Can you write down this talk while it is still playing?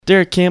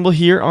Derek Campbell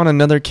here on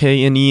another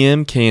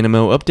KNEM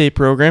KNMO update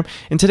program,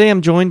 and today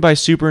I'm joined by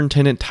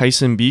Superintendent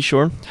Tyson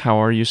Beshore. How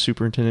are you,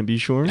 Superintendent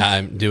Beshore?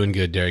 I'm doing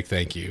good, Derek.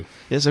 Thank you.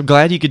 Yes, I'm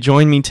glad you could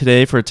join me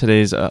today for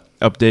today's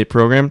update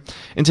program.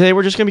 And today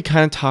we're just going to be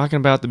kind of talking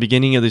about the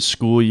beginning of the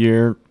school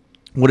year,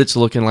 what it's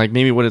looking like,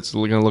 maybe what it's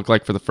going to look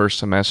like for the first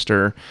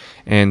semester,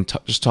 and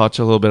just touch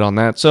a little bit on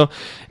that.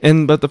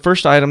 But the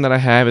first item that I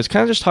have is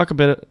kind of just talk a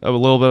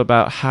little bit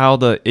about how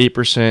the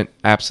 8%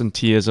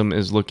 absenteeism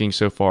is looking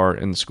so far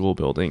in the school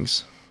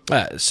buildings.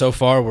 So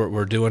far,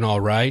 we're doing all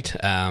right.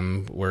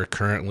 We're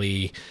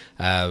currently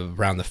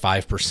around the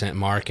 5%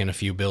 mark in a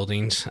few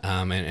buildings,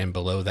 and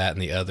below that in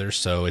the others.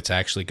 So it's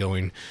actually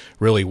going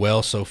really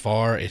well so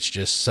far. It's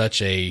just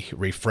such a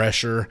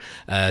refresher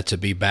to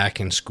be back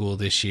in school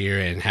this year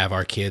and have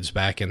our kids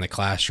back in the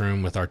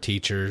classroom with our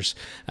teachers.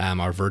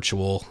 Our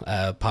virtual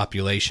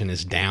population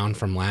is down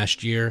from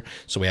last year,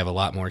 so we have a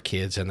lot more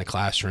kids in the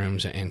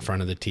classrooms in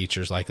front of the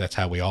teachers. Like that's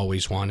how we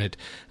always wanted.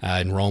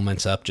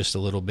 Enrollment's up just a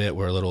little bit.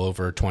 We're a little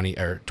over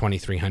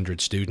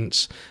 2,300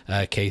 students,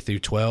 K through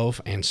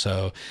 12, and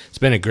so it's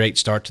been a great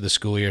start to the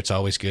school year. It's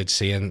always good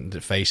seeing the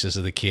faces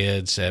of the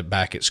kids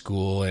back at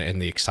school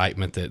and the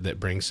excitement that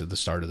brings to the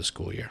start of the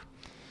school year.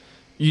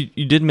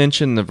 You did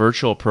mention the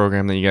virtual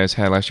program that you guys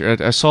had last year.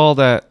 I saw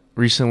that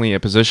recently a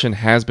position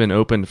has been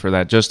opened for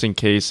that, just in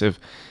case if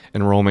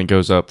enrollment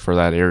goes up for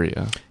that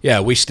area. Yeah,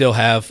 we still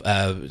have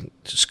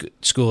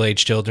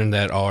school-age children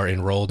that are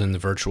enrolled in the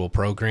virtual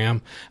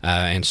program,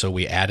 and so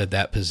we added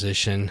that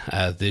position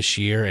this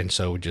year, and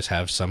so we just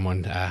have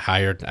someone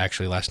hired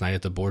actually last night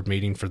at the board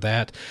meeting for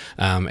that,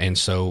 and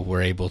so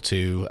we're able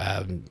to,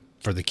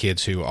 for the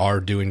kids who are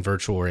doing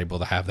virtual, we're able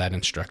to have that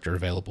instructor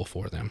available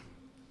for them.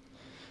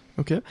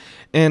 Okay,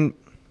 and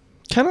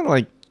kind of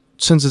like,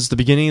 since it's the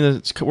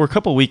beginning, we're a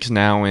couple weeks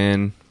now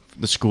in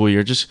the school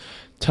year, just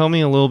tell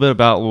me a little bit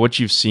about what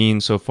you've seen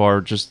so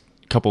far, just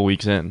a couple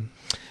weeks in.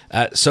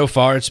 So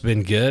far, it's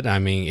been good. I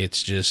mean,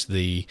 it's just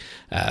the,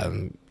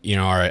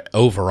 our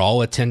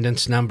overall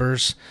attendance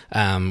numbers.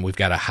 We've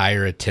got a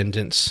higher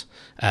attendance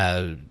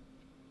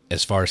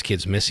as far as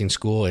kids missing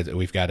school.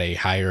 We've got a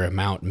higher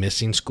amount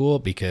missing school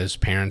because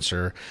parents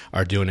are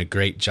doing a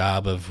great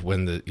job of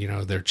when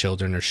their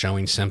children are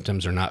showing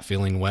symptoms or not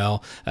feeling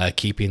well,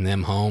 keeping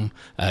them home,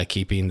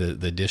 keeping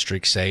the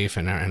district safe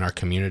and our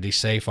community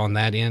safe on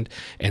that end.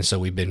 And so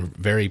we've been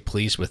very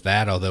pleased with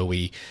that, although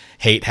we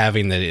hate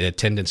having the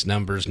attendance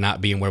numbers not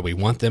being where we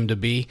want them to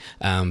be.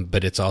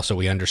 But it's also,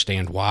 we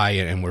understand why,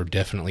 and we're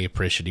definitely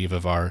appreciative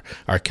of our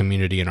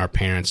community and our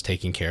parents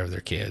taking care of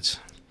their kids.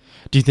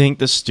 Do you think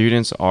the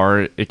students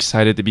are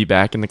excited to be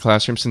back in the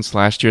classroom? Since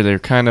last year they're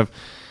kind of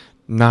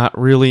not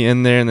really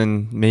in there, and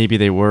then maybe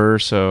they were,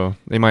 so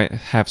they might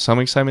have some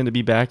excitement to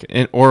be back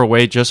or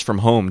away just from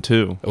home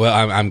too? Well,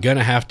 I'm going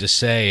to have to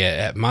say,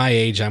 at my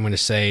age, I'm going to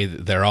say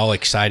they're all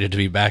excited to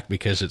be back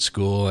because at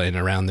school and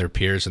around their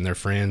peers and their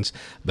friends,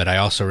 but I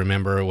also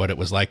remember what it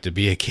was like to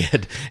be a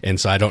kid, and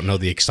so I don't know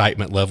the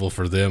excitement level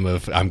for them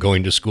of I'm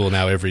going to school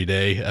now every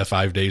day,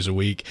 5 days a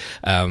week,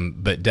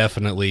 but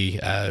definitely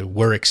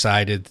we're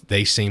excited.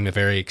 They seem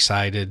very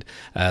excited.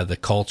 The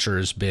culture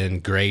has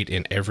been great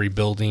in every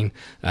building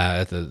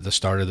at the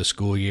start of the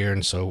school year,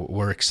 and so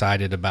we're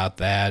excited about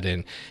that,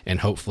 and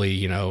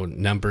hopefully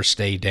numbers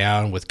stay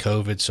down with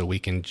COVID so we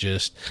can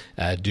just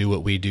do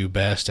what we do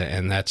best,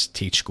 and that's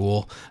teach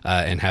school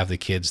and have the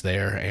kids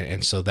there,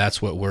 and so that's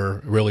what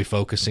we're really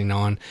focusing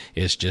on,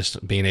 is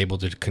just being able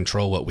to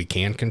control what we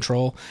can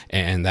control,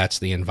 and that's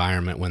the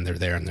environment when they're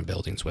there in the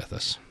buildings with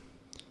us.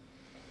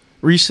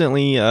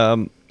 Recently,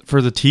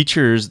 for the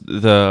teachers,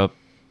 the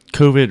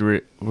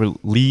COVID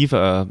leave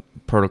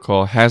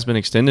protocol has been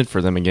extended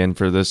for them again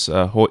for this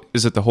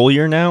is it the whole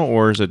year now,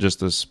 or is it just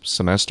this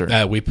semester?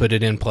 We put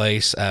it in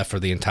place for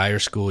the entire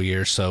school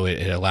year, so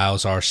it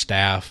allows our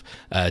staff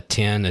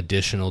 10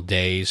 additional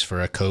days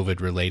for a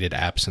COVID-related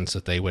absence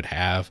that they would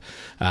have.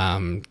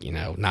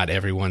 Not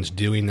everyone's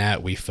doing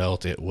that. We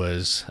felt it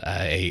was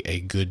a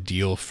good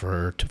deal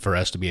for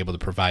us to be able to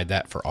provide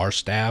that for our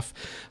staff,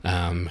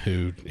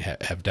 who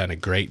have done a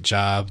great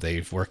job.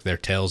 They've worked their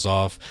tails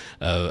off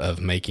of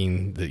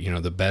making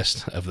the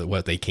best of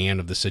what they can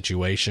of the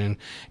situation,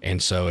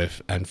 and so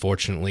if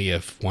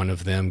one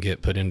of them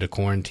get put into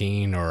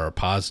quarantine or are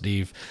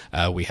positive,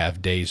 we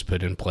have days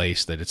put in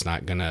place that it's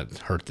not going to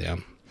hurt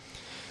them.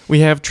 We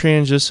have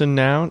transitioned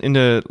now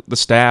into the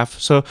staff.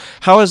 So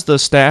how is the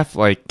staff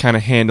kind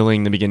of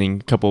handling the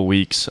beginning couple of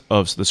weeks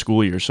of the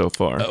school year so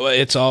far?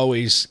 It's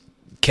always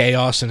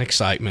chaos and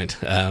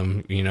excitement,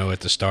 at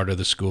the start of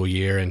the school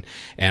year, and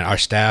our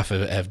staff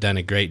have done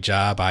a great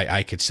job.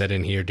 I could sit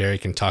in here,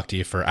 Derek, and talk to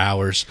you for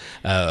hours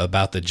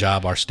about the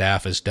job our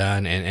staff has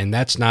done, and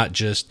that's not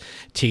just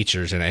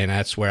teachers, and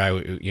that's where I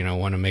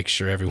want to make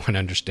sure everyone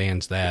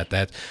understands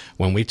that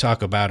when we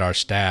talk about our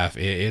staff,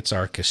 it's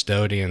our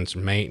custodians,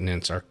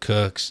 maintenance, our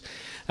cooks,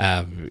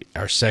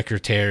 our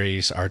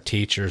secretaries, our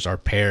teachers, our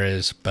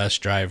paras, bus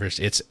drivers.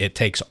 It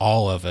takes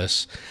all of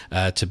us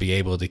to be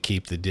able to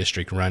keep the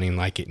district running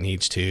like like it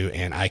needs to,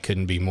 and I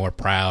couldn't be more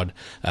proud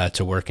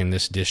to work in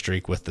this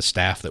district with the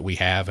staff that we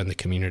have and the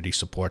community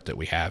support that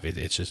we have.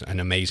 It's just an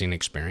amazing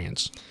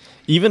experience.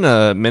 Even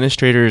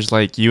administrators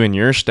like you and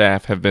your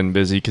staff have been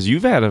busy because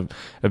you've had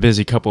a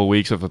busy couple of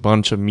weeks with a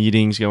bunch of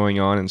meetings going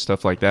on and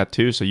stuff like that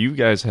too. So you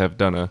guys have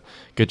done a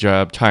good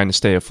job trying to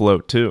stay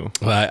afloat too.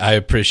 Well, I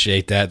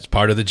appreciate that. It's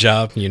part of the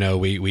job.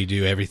 We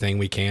do everything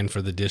we can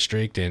for the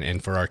district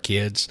and for our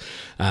kids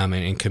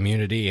and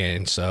community.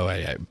 And so I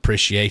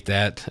appreciate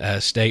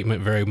that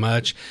statement very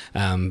much.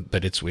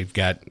 But we've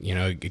got,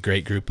 a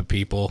great group of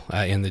people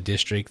in the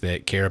district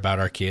that care about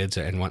our kids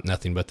and want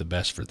nothing but the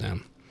best for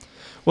them.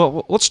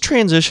 Well, let's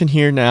transition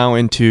here now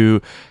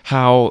into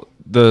how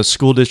the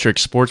school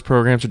district sports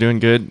programs are doing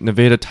good.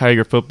 Nevada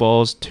Tiger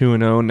football is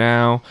 2-0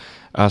 now.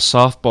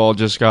 Softball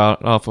just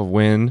got off a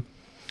win,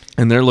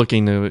 and they're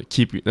looking to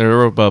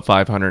they're above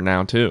 500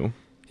 now too.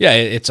 Yeah,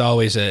 it's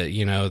always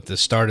the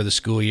start of the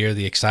school year,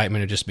 the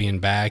excitement of just being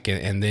back,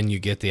 and then you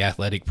get the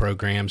athletic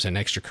programs and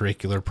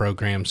extracurricular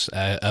programs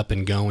up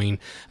and going.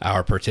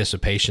 Our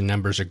participation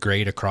numbers are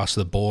great across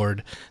the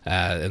board,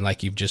 and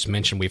like you've just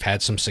mentioned, we've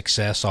had some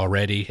success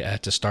already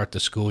to start the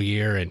school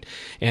year,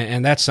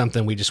 and that's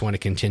something we just want to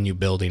continue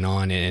building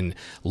on, and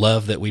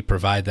love that we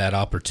provide that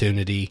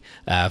opportunity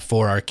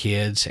for our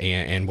kids,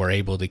 and we're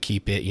able to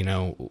keep it.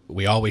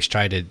 We always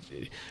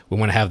we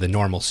want to have the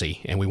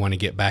normalcy, and we want to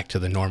get back to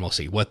the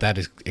normalcy. What that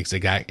is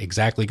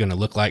exactly going to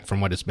look like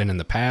from what it's been in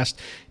the past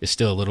is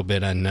still a little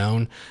bit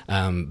unknown,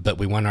 but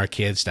we want our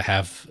kids to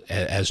have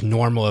as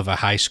normal of a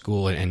high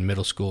school and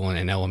middle school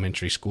and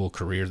elementary school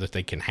career that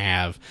they can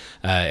have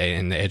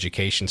in the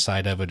education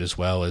side of it as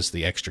well as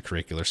the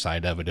extracurricular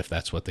side of it if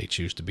that's what they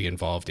choose to be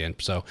involved in.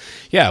 So,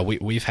 yeah,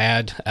 we've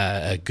had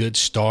a good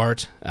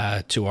start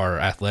to our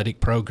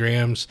athletic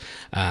programs.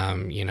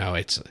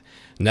 It's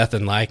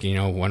nothing like,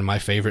 one of my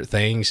favorite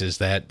things is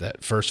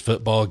that first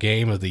football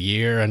game of the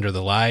year under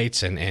the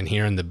lights and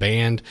hearing the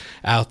band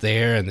out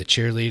there and the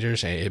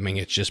cheerleaders. I mean,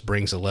 it just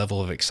brings a level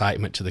of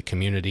excitement to the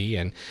community,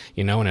 and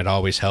it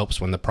always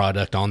helps when the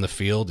product on the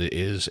field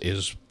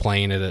is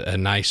playing at a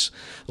nice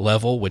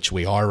level, which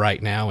we are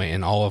right now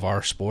in all of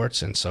our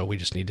sports. And so we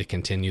just need to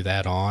continue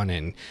that on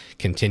and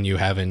continue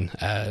having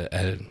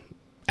an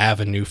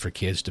avenue for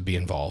kids to be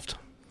involved.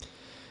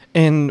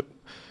 And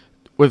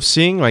with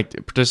seeing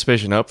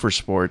participation up for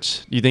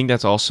sports, do you think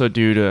that's also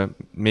due to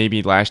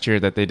maybe last year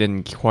that they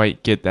didn't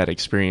quite get that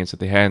experience that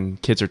they had,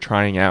 and kids are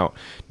trying out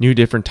new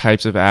different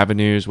types of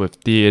avenues with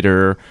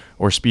theater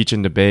or speech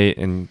and debate,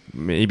 and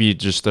maybe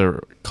just the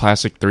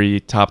classic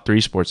top three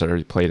sports that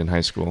are played in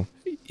high school?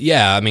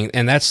 Yeah, I mean,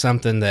 and that's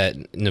something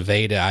that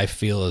Nevada, I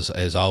feel,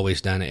 has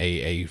always done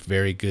a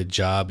very good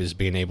job, is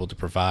being able to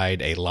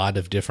provide a lot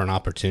of different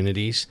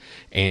opportunities.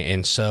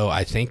 And so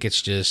I think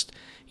it's just,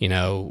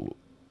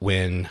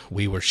 when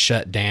we were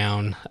shut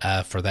down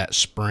for that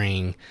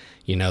spring,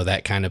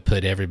 that kind of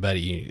put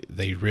everybody,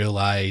 they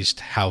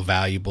realized how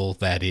valuable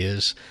that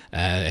is,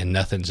 and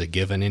nothing's a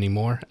given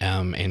anymore.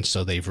 And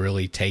so they've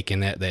really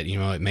taken that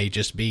it may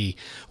just be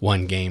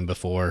one game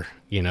before,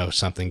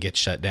 something gets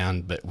shut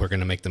down, but we're going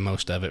to make the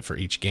most of it for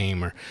each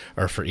game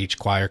or for each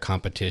choir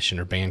competition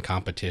or band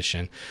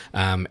competition.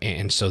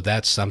 And so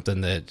that's something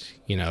that,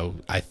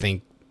 I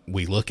think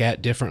we look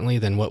at differently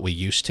than what we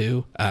used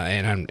to,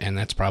 and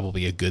that's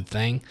probably a good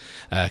thing,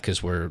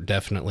 because we're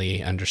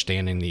definitely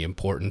understanding the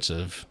importance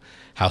of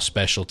how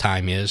special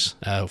time is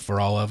for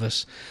all of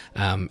us.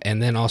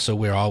 And then also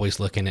we're always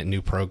looking at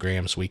new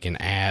programs we can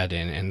add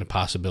and the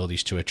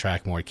possibilities to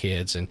attract more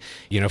kids. And,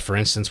 for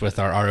instance, with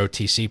our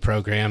ROTC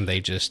program, they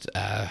just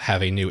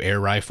have a new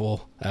air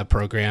rifle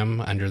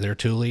program under their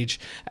tutelage.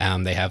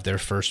 They have their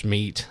first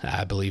meet,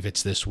 I believe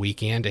it's this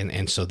weekend,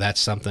 and so that's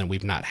something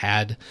we've not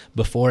had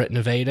before at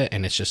Nevada,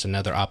 and it's just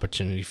another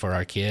opportunity for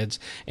our kids.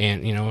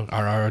 And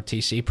our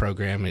ROTC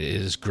program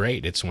is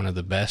great. It's one of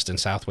the best in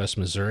Southwest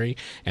Missouri,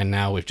 and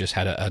now we've just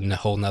had a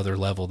whole nother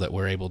level that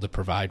we're able to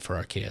provide for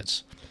our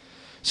kids.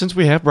 Since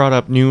we have brought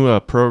up new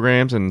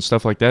programs and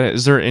stuff like that,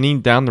 is there any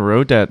down the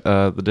road that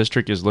the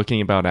district is looking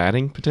about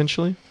adding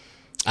potentially?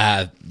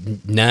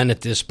 None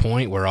at this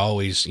point. We're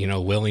always,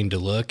 willing to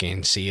look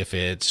and see if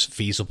it's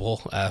feasible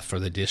for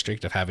the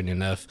district of having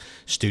enough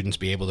students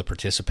be able to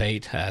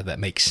participate that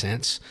makes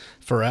sense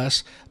for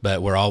us.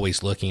 But we're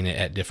always looking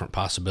at different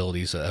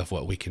possibilities of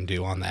what we can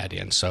do on that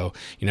end. So,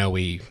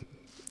 we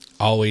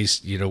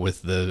always,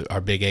 with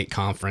our Big 8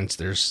 conference,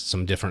 there's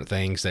some different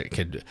things that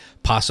could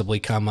possibly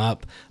come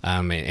up.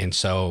 And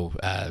so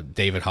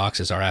David Hawks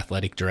is our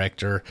athletic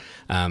director.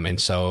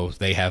 And so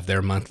they have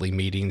their monthly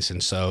meetings.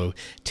 And so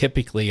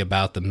typically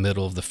about the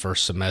middle of the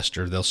first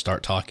semester, they'll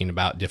start talking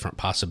about different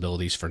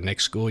possibilities for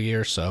next school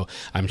year. So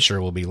I'm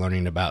sure we'll be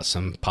learning about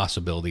some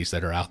possibilities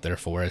that are out there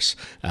for us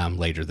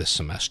later this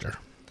semester.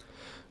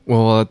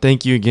 Well,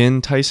 thank you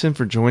again, Tyson,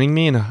 for joining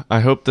me, and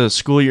I hope the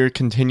school year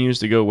continues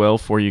to go well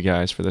for you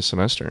guys for this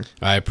semester.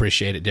 I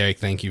appreciate it, Derek.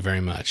 Thank you very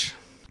much.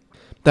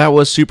 That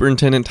was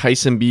Superintendent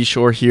Tyson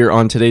Beshore here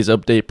on today's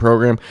update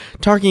program,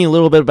 talking a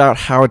little bit about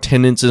how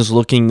attendance is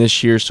looking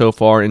this year so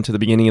far into the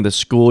beginning of the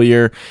school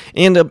year.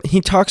 And he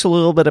talks a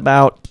little bit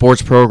about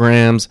sports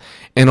programs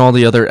and all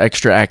the other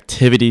extra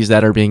activities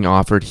that are being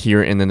offered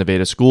here in the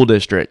Nevada School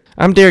District.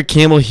 I'm Derek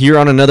Campbell here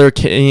on another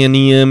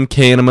KNEM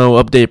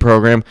KNMO update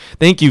program.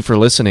 Thank you for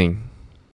listening.